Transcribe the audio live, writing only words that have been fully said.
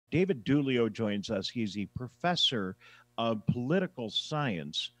David Dulio joins us. He's a professor of political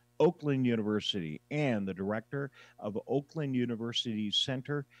science, Oakland University, and the director of Oakland University's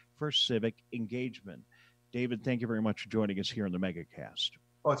Center for Civic Engagement. David, thank you very much for joining us here on the Megacast.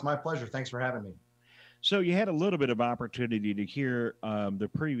 Oh, it's my pleasure. Thanks for having me. So you had a little bit of opportunity to hear the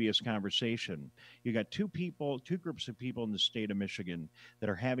previous conversation. You got two groups of people in the state of Michigan that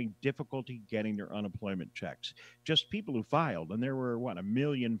are having difficulty getting their unemployment checks. Just people who filed, and there were, a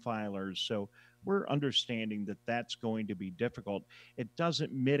million filers. So we're understanding that that's going to be difficult. It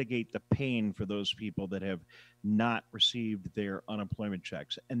doesn't mitigate the pain for those people that have not received their unemployment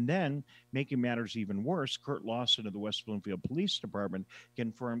checks. And then, making matters even worse, Kurt Lawson of the West Bloomfield Police Department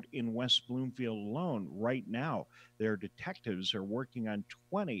confirmed in West Bloomfield alone right now, their detectives are working on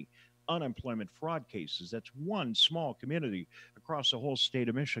 20 unemployment fraud cases. That's one small community across the whole state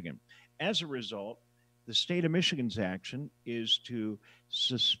of Michigan. As a result, the state of Michigan's action is to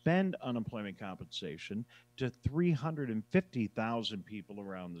suspend unemployment compensation to 350,000 people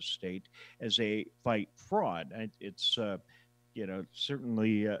around the state as they fight fraud. And it's,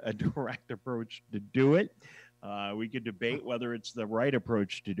 certainly a direct approach to do it. We could debate whether it's the right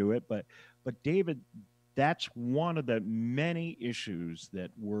approach to do it, but David, that's one of the many issues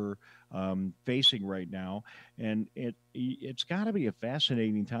that we're facing right now, and it's got to be a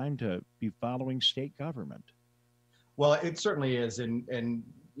fascinating time to be following state government. Well, it certainly is, and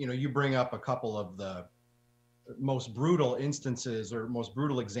you bring up a couple of the most brutal instances or most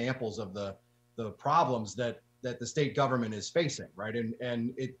brutal examples of the problems that the state government is facing, right?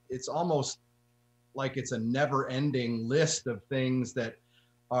 And it's almost like it's a never-ending list of things that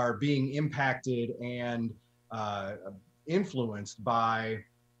are being impacted and influenced by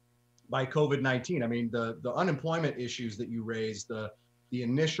COVID-19. I mean, the unemployment issues that you raised, the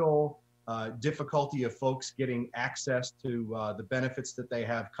initial difficulty of folks getting access to the benefits that they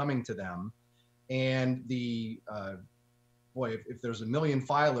have coming to them, and if there's a million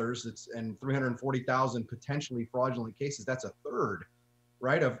filers and 340,000 potentially fraudulent cases, that's a third,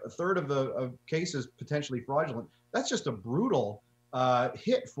 right? A third of the cases potentially fraudulent. That's just a brutal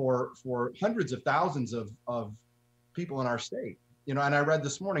hit for hundreds of thousands of people in our state. And I read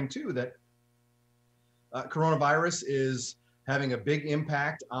this morning too that coronavirus is having a big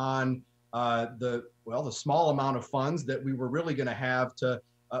impact on the small amount of funds that we were really going to have to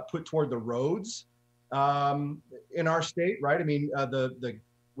put toward the roads in our state, right? I mean,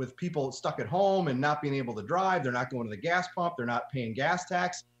 with people stuck at home and not being able to drive, they're not going to the gas pump, they're not paying gas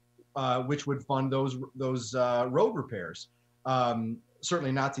tax, which would fund those road repairs.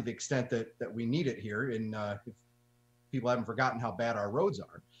 Certainly not to the extent that we need it here, if people haven't forgotten how bad our roads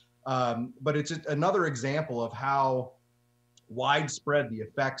are. But it's another example of how widespread the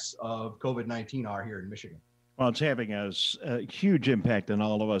effects of COVID-19 are here in Michigan. Well, it's having a huge impact on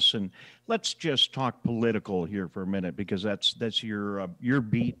all of us, and let's just talk political here for a minute, because that's your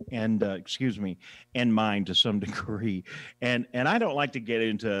beat and and mine to some degree, and I don't like to get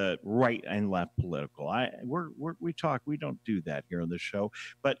into right and left political. We don't do that here on the show,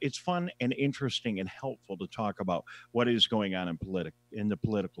 but it's fun and interesting and helpful to talk about what is going on in the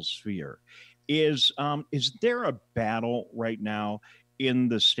political sphere. Is there a battle right now in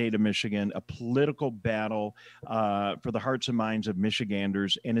the state of Michigan, a political battle for the hearts and minds of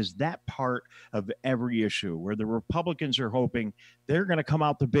Michiganders? And is that part of every issue where the Republicans are hoping they're going to come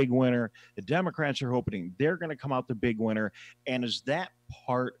out the big winner, the Democrats are hoping they're going to come out the big winner? And is that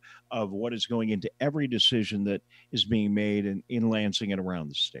part of what is going into every decision that is being made in Lansing and around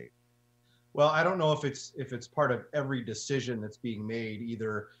the state? Well, I don't know if it's part of every decision that's being made,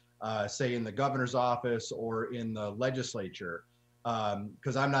 either say in the governor's office or in the legislature,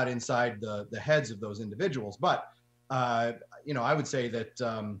 because I'm not inside the heads of those individuals. But I would say that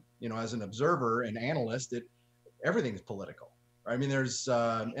as an observer and analyst, everything's political. Right? I mean, there's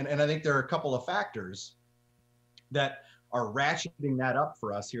and I think there are a couple of factors that are ratcheting that up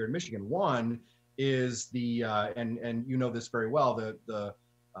for us here in Michigan. One is and you know this very well, the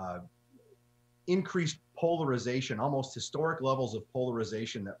increased polarization, almost historic levels of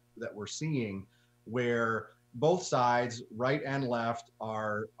polarization that we're seeing, where both sides, right and left,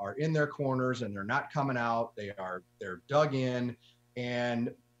 are in their corners and they're not coming out. They're dug in,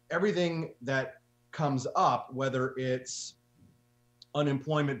 and everything that comes up, whether it's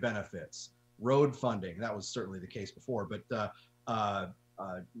unemployment benefits, road funding, that was certainly the case before, but the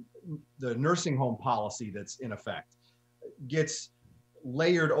nursing home policy that's in effect gets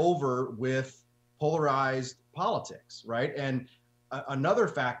layered over with polarized politics, right? And another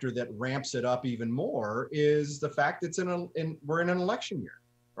factor that ramps it up even more is the fact that we're in an election year,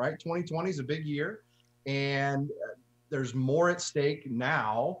 right? 2020 is a big year, and there's more at stake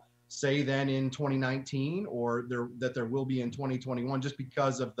now, say, than in 2019, or there will be in 2021, just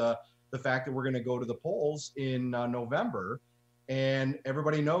because of the fact that we're going to go to the polls in November. And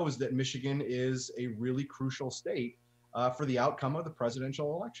everybody knows that Michigan is a really crucial state for the outcome of the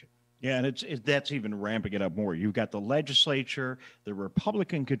presidential election. Yeah, and that's even ramping it up more. You've got the legislature, the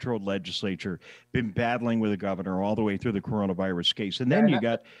Republican-controlled legislature, been battling with the governor all the way through the coronavirus case, and then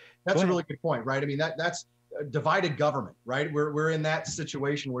that's a really good point, right? I mean, that's divided government, right? We're in that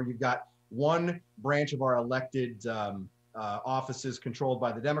situation where you've got one branch of our elected offices controlled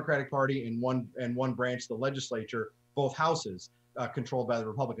by the Democratic Party, and one branch, the legislature, both houses, controlled by the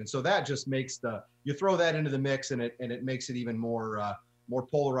Republicans. So that just makes you throw that into the mix, and it makes it even more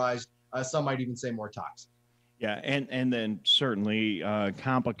polarized. Some might even say more toxic. Yeah, and then certainly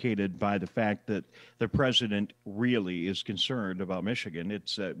complicated by the fact that the president really is concerned about Michigan.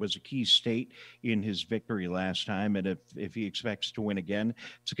 It was a key state in his victory last time, and if he expects to win again,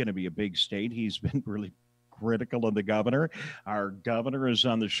 it's going to be a big state. He's been really critical of the governor. Our governor is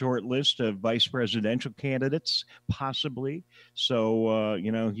on the short list of vice presidential candidates, possibly. So,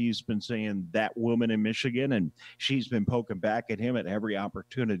 he's been saying that woman in Michigan, and she's been poking back at him at every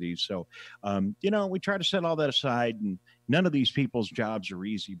opportunity. So, we try to set all that aside, and none of these people's jobs are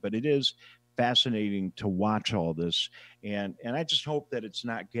easy, but it is fascinating to watch all this. And I just hope that it's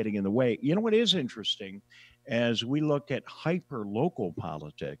not getting in the way. You know what is interesting? As we look at hyper local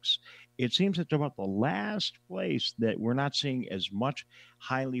politics, it seems that about the last place that we're not seeing as much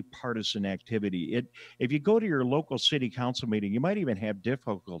highly partisan activity. If you go to your local city council meeting, you might even have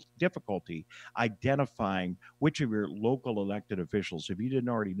difficulty identifying which of your local elected officials, if you didn't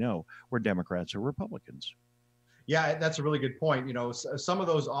already know, were Democrats or Republicans. Yeah, that's a really good point. Some of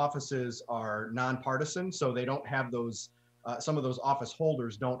those offices are nonpartisan, so they don't have those. Some of those office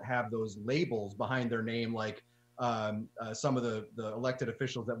holders don't have those labels behind their name like some of the elected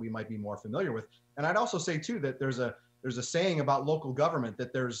officials that we might be more familiar with. And I'd also say too that there's a saying about local government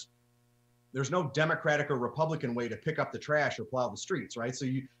that there's no Democratic or Republican way to pick up the trash or plow the streets, right? So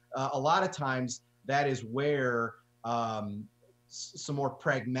a lot of times that is where some more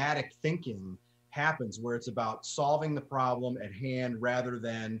pragmatic thinking happens, where it's about solving the problem at hand rather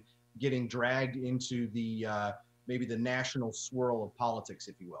than getting dragged into maybe the national swirl of politics,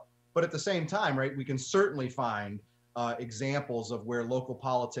 if you will. But at the same time, right, we can certainly find examples of where local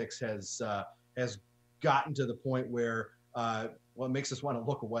politics has gotten to the point where it makes us want to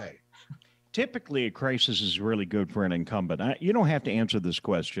look away. Typically, a crisis is really good for an incumbent. You don't have to answer this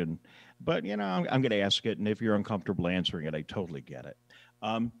question, but I'm going to ask it, and if you're uncomfortable answering it, I totally get it.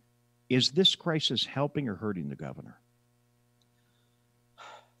 Is this crisis helping or hurting the governor?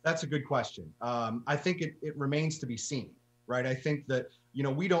 That's a good question. I think it remains to be seen, right? I think that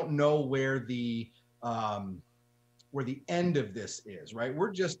we don't know where the end of this is, right?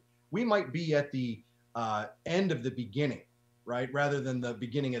 We might be at the end of the beginning, right, rather than the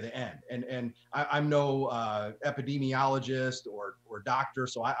beginning of the end. And I'm no epidemiologist or doctor,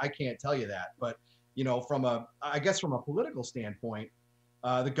 so I can't tell you that. But from a political standpoint,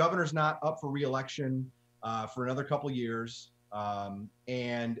 the governor's not up for re-election for another couple of years.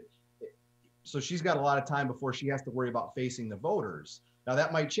 And so she's got a lot of time before she has to worry about facing the voters. Now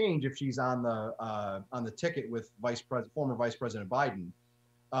that might change if she's on the ticket with former Vice President Biden.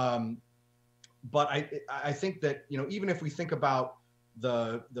 But I think that even if we think about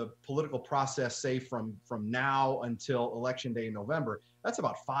the political process, say from now until Election Day in November, that's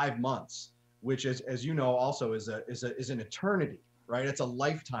about 5 months, which is, as you know, also is an eternity, right? It's a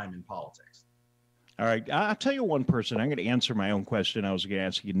lifetime in politics. All right, I'll tell you one person. I'm going to answer my own question. I was going to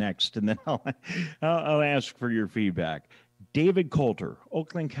ask you next, and then I'll ask for your feedback. David Coulter,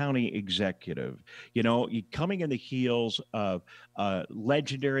 Oakland County executive, coming in the heels of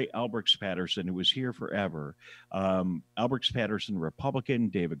legendary Alberts Patterson, who was here forever. Alberts Patterson, Republican,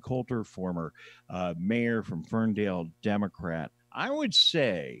 David Coulter, former mayor from Ferndale, Democrat. I would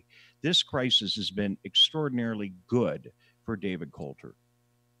say this crisis has been extraordinarily good for David Coulter.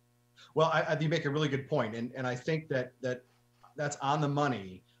 Well, you make a really good point, and I think that's on the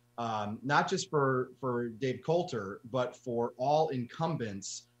money, not just for Dave Coulter, but for all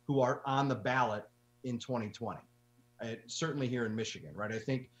incumbents who are on the ballot in 2020. Certainly here in Michigan, right? I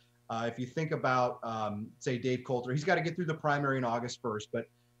think if you think about, say, Dave Coulter, he's got to get through the primary on August 1st,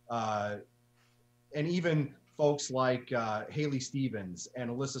 but and even folks like Haley Stevens and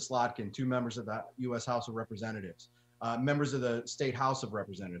Alyssa Slotkin, two members of the U.S. House of Representatives, members of the State House of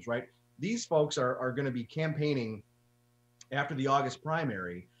Representatives, right? These folks are going to be campaigning after the August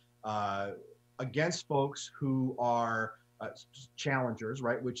primary against folks who are challengers,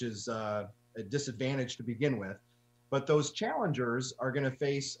 right? Which is a disadvantage to begin with. but those challengers are going to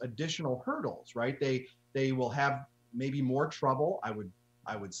face additional hurdles, right? They will have maybe more trouble.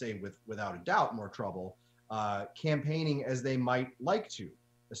 I would say without a doubt more trouble campaigning as they might like to,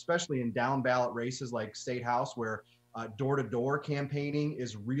 especially in down ballot races like State House, where door-to-door campaigning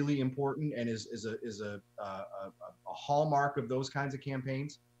is really important and is a hallmark of those kinds of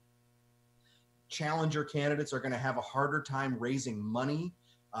campaigns. Challenger candidates are going to have a harder time raising money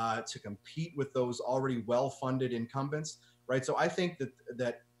to compete with those already well-funded incumbents, right? So I think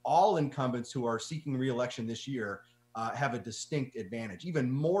that all incumbents who are seeking re-election this year have a distinct advantage, even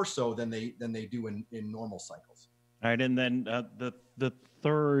more so than they do in normal cycles. All right, and then the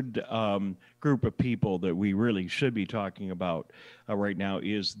third group of people that we really should be talking about right now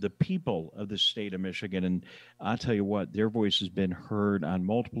is the people of the state of Michigan. And I'll tell you what, their voice has been heard on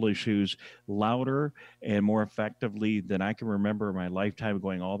multiple issues louder and more effectively than I can remember in my lifetime,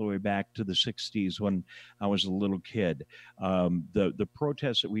 going all the way back to the 60s when I was a little kid. The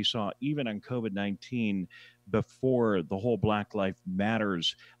protests that we saw, even on COVID-19, before the whole Black Lives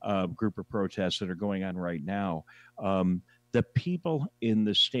Matters group of protests that are going on right now, the people in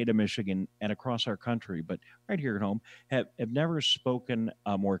the state of Michigan and across our country, but right here at home, have never spoken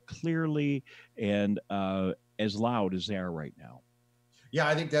more clearly and as loud as they are right now. Yeah,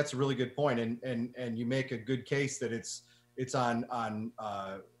 I think that's a really good point, and you make a good case that it's on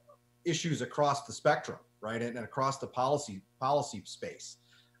issues across the spectrum, right, and across the policy space,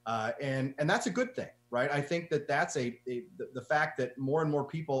 and that's a good thing, right? I think that's the fact that more and more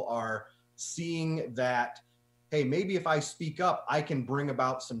people are seeing that, hey, maybe if I speak up, I can bring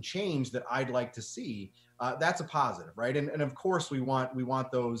about some change that I'd like to see. That's a positive, right? And of course, we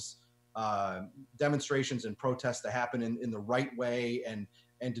want those demonstrations and protests to happen in the right way and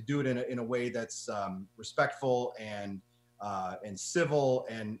to do it in a way that's respectful and civil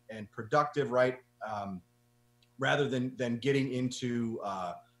and productive, right? Rather than getting into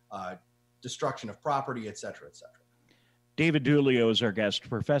destruction of property, et cetera, et cetera. David Dulio is our guest,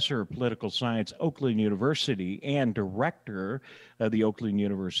 professor of political science, Oakland University, and director of the Oakland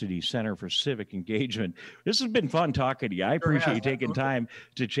University Center for Civic Engagement. This has been fun talking to you. I appreciate you taking time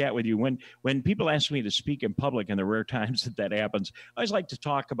to chat with you. When people ask me to speak in public, and the rare times that happens, I always like to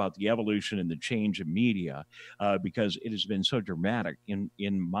talk about the evolution and the change in media because it has been so dramatic in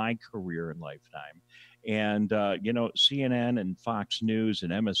my career and lifetime. And, CNN and Fox News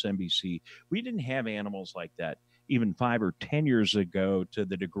and MSNBC, we didn't have animals like that even 5 or 10 years ago to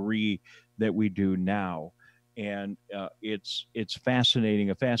the degree that we do now. And it's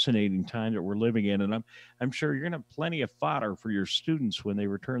fascinating, a fascinating time that we're living in. And I'm sure you're going to have plenty of fodder for your students when they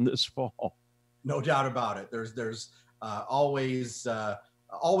return this fall. No doubt about it. There's always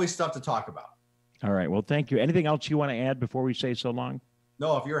stuff to talk about. All right. Well, thank you. Anything else you want to add before we say so long?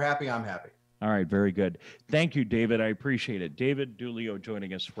 No, if you're happy, I'm happy. All right. Very good. Thank you, David. I appreciate it. David Dulio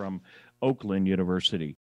joining us from Oakland University.